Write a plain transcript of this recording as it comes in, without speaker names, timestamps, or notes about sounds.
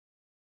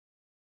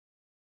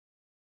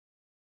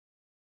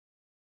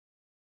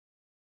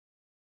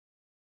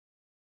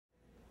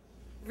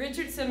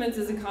Richard Simmons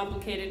is a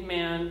complicated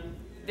man.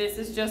 This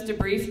is just a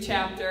brief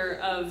chapter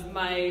of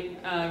my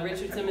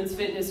Richard Simmons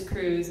fitness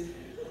cruise.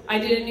 I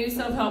did a new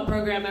self-help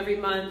program every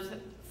month,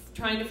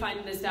 trying to find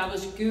an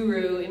established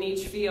guru in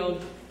each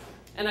field.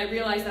 And I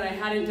realized that I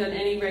hadn't done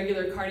any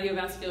regular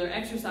cardiovascular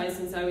exercise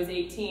since I was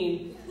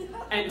 18.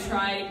 And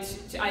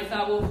I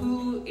thought, well,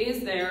 who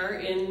is there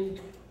in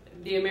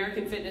the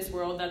American fitness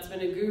world that's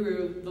been a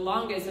guru the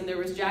longest? And there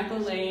was Jack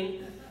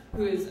LaLanne,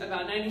 who is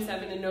about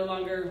 97 and no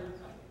longer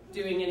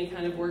doing any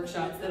kind of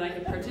workshops that I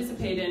could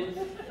participate in.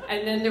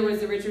 And then there was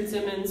the Richard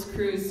Simmons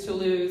Cruise to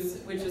Lose,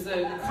 which is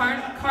a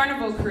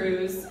carnival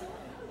cruise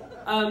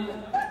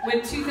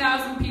with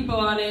 2,000 people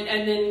on it,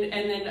 and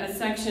then a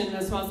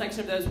small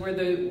section of those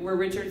were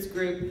Richard's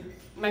group.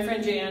 My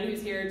friend Jan,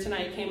 who's here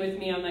tonight, came with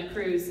me on that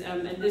cruise,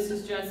 and this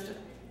is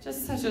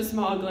just such a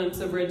small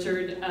glimpse of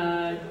Richard.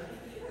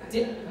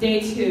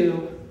 Day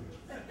 2.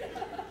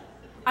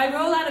 I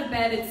roll out of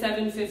bed at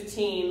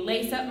 7:15,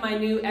 lace up my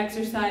new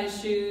exercise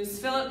shoes,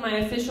 fill up my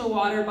official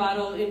water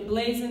bottle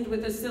emblazoned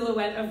with a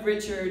silhouette of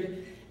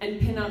Richard, and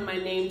pin on my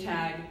name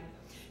tag.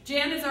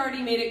 Jan has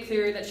already made it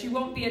clear that she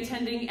won't be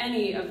attending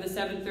any of the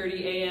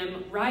 7:30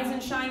 a.m. Rise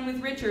and Shine with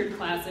Richard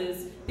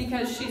classes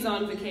because she's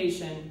on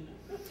vacation.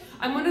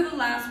 I'm one of the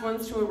last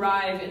ones to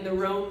arrive in the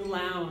Rome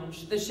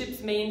Lounge, the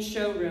ship's main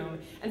showroom,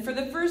 and for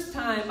the first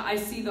time I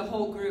see the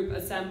whole group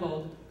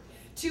assembled.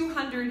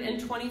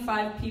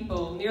 225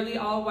 people, nearly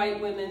all white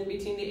women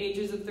between the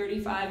ages of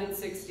 35 and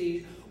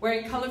 60,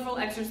 wearing colorful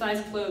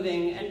exercise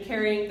clothing and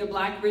carrying the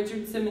black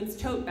Richard Simmons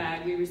tote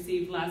bag we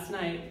received last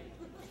night.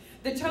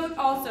 The tote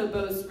also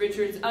boasts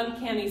Richard's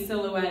uncanny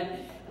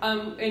silhouette,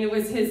 and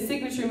his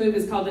signature move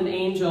is called an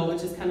angel,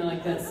 which is kind of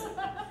like this.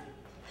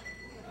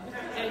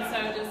 And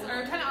so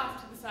or kind of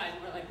off to the side,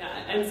 more like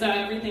that. And so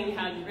everything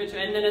had Richard.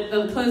 And then at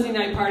the closing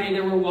night party,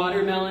 there were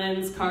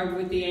watermelons carved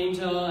with the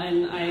angel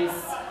and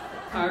ice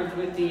carved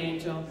with the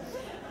angel.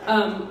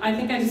 I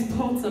think I just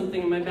pulled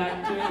something in my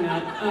back doing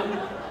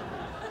that.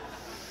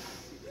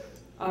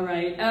 All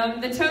right.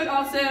 The tote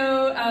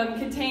also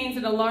contains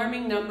an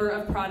alarming number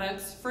of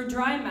products for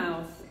dry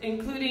mouth,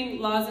 including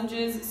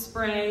lozenges,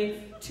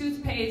 spray,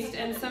 toothpaste,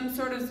 and some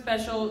sort of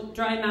special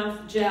dry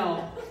mouth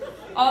gel.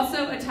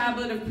 Also a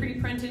tablet of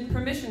pre-printed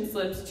permission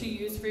slips to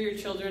use for your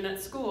children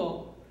at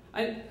school.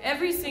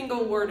 Every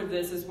single word of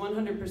this is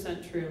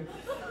 100% true.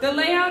 The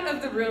layout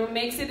of the room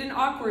makes it an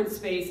awkward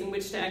space in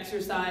which to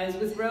exercise,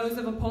 with rows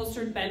of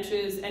upholstered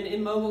benches and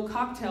immobile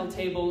cocktail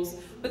tables,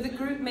 but the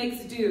group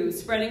makes do,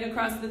 spreading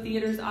across the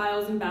theater's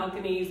aisles and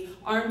balconies,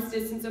 arm's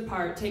distance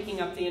apart, taking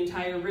up the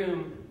entire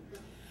room.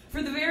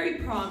 For the very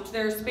prompt,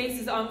 there are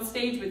spaces on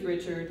stage with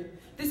Richard.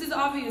 This is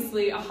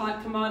obviously a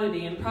hot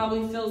commodity and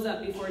probably fills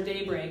up before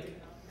daybreak.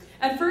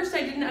 At first, I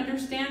didn't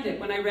understand it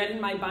when I read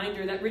in my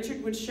binder that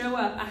Richard would show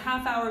up a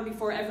half hour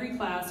before every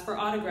class for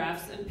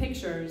autographs and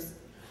pictures.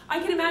 I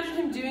can imagine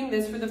him doing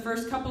this for the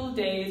first couple of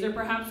days, or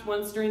perhaps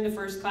once during the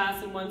first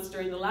class and once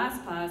during the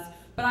last class,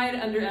 but I had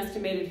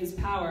underestimated his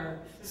power,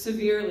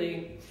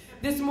 severely.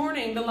 This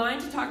morning, the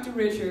line to talk to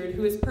Richard,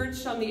 who is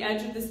perched on the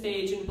edge of the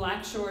stage in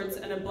black shorts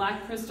and a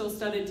black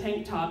crystal-studded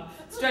tank top,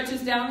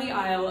 stretches down the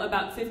aisle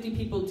about 50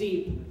 people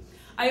deep.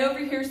 I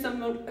overhear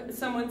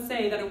someone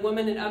say that a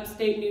woman in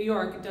upstate New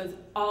York does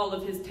all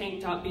of his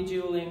tank top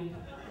bejeweling.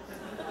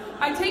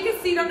 I take a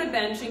seat on a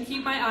bench and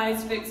keep my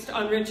eyes fixed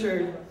on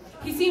Richard.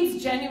 He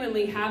seems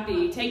genuinely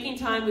happy, taking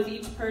time with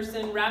each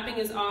person, wrapping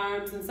his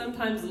arms and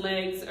sometimes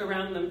legs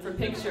around them for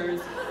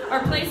pictures, or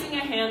placing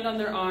a hand on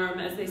their arm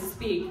as they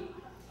speak.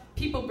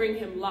 People bring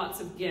him lots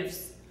of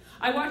gifts.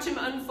 I watch him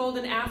unfold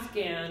an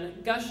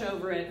Afghan, gush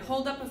over it,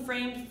 hold up a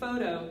framed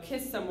photo,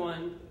 kiss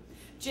someone.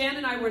 Jan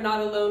and I were not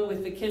alone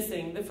with the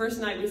kissing. The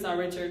first night we saw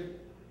Richard,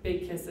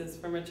 big kisses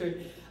from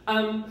Richard.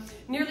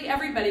 Nearly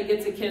everybody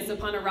gets a kiss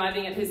upon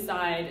arriving at his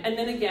side, and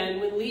then again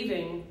when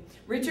leaving.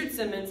 Richard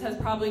Simmons has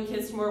probably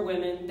kissed more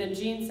women than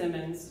Gene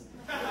Simmons.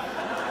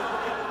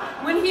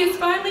 When he has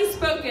finally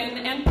spoken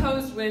and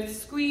posed with,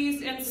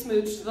 squeezed and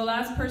smooched the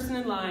last person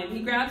in line,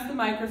 he grabs the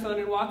microphone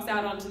and walks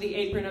out onto the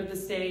apron of the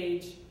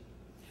stage.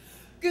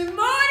 "Good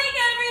morning,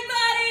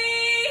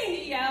 everybody!"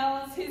 he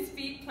yells, his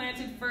feet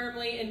planted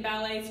firmly in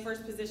ballet's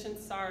first position.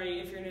 Sorry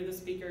if you're near the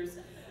speakers.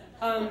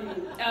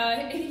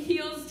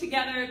 Heels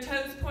together,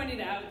 toes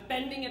pointed out,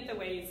 bending at the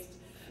waist.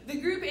 The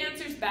group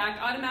answers back,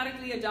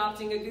 automatically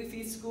adopting a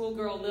goofy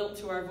schoolgirl lilt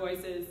to our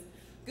voices.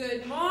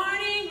 "Good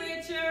morning,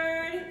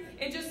 Richard!"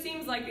 It just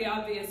seems like the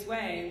obvious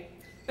way.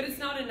 But it's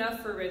not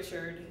enough for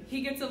Richard.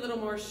 He gets a little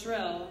more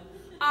shrill.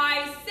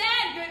 "I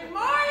said good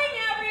morning,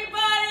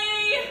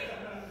 everybody!"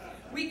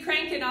 We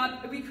crank it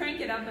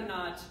up a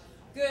notch.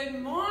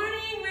 "Good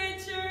morning,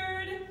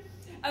 Richard!"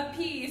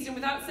 Appeased, and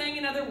without saying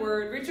another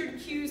word, Richard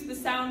cues the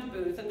sound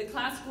booth, and the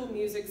classical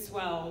music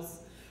swells.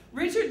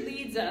 Richard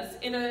leads us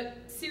in a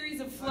series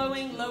of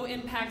flowing,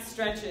 low-impact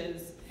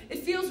stretches. It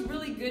feels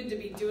really good to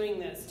be doing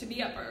this, to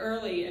be up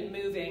early and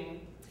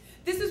moving.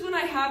 This is when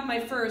I have my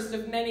first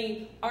of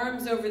many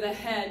arms over the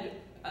head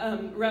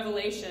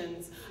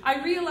revelations.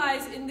 I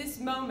realize in this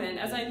moment,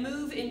 as I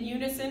move in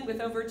unison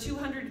with over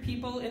 200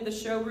 people in the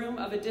showroom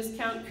of a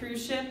discount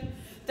cruise ship,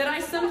 that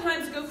I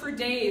sometimes go for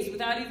days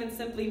without even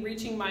simply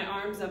reaching my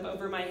arms up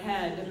over my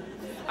head.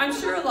 I'm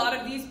sure a lot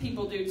of these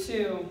people do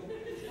too.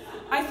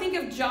 I think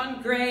of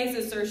John Gray's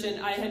assertion.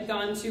 I had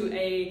gone to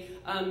a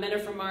Men Are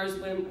From Mars,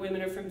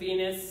 Women Are From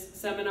Venus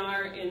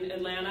seminar in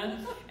Atlanta,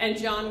 and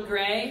John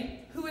Gray,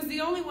 who was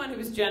the only one who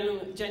was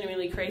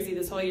genuinely crazy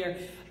this whole year,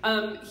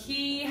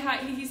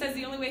 he says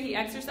the only way he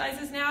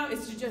exercises now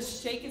is to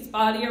just shake his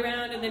body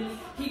around, and then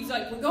he's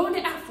like, we're going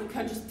to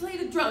Africa, just play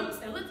the drums,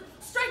 and let's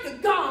strike a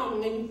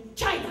gong in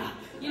China.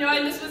 You know,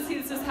 and this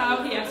is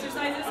how he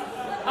exercises.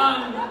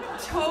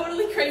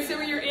 Totally crazy.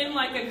 So you're in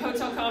like a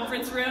hotel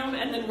conference room,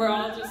 and then we're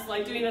all just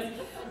like doing this.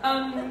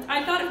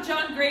 I thought of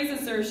John Gray's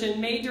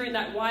assertion made during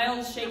that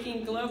wild,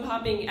 shaking,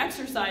 globe-hopping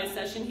exercise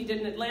session he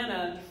did in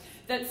Atlanta,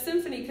 that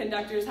symphony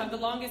conductors have the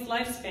longest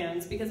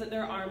lifespans because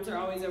their arms are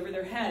always over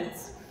their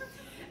heads.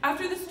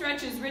 After the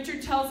stretches,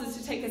 Richard tells us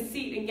to take a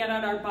seat and get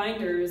out our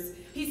binders.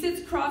 He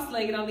sits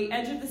cross-legged on the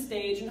edge of the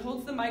stage and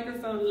holds the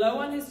microphone low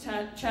on his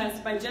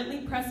chest by gently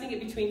pressing it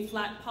between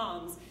flat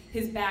palms,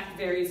 his back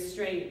very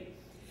straight.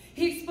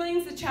 He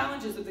explains the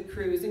challenges of the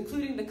cruise,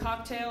 including the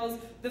cocktails,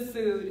 the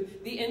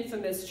food, the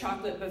infamous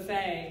chocolate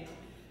buffet.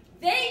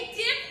 They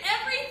dip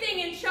everything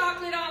in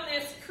chocolate on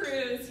this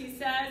cruise, he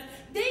says.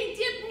 They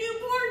dip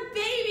newborn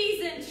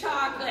babies in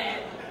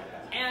chocolate,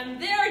 and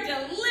they're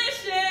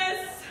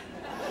delicious.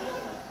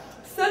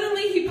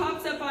 Suddenly, he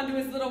pops up onto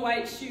his little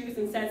white shoes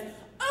and says,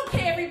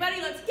 okay,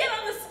 everybody, let's get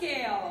on the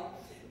scale.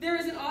 There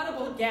is an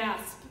audible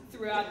gasp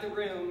throughout the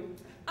room.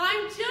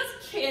 I'm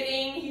just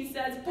kidding, he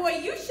says. Boy,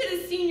 you should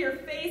have seen your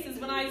faces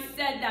when I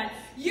said that.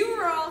 You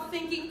were all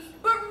thinking,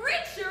 but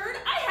Richard,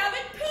 I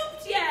haven't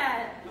pooped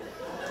yet.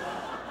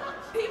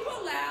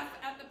 People laugh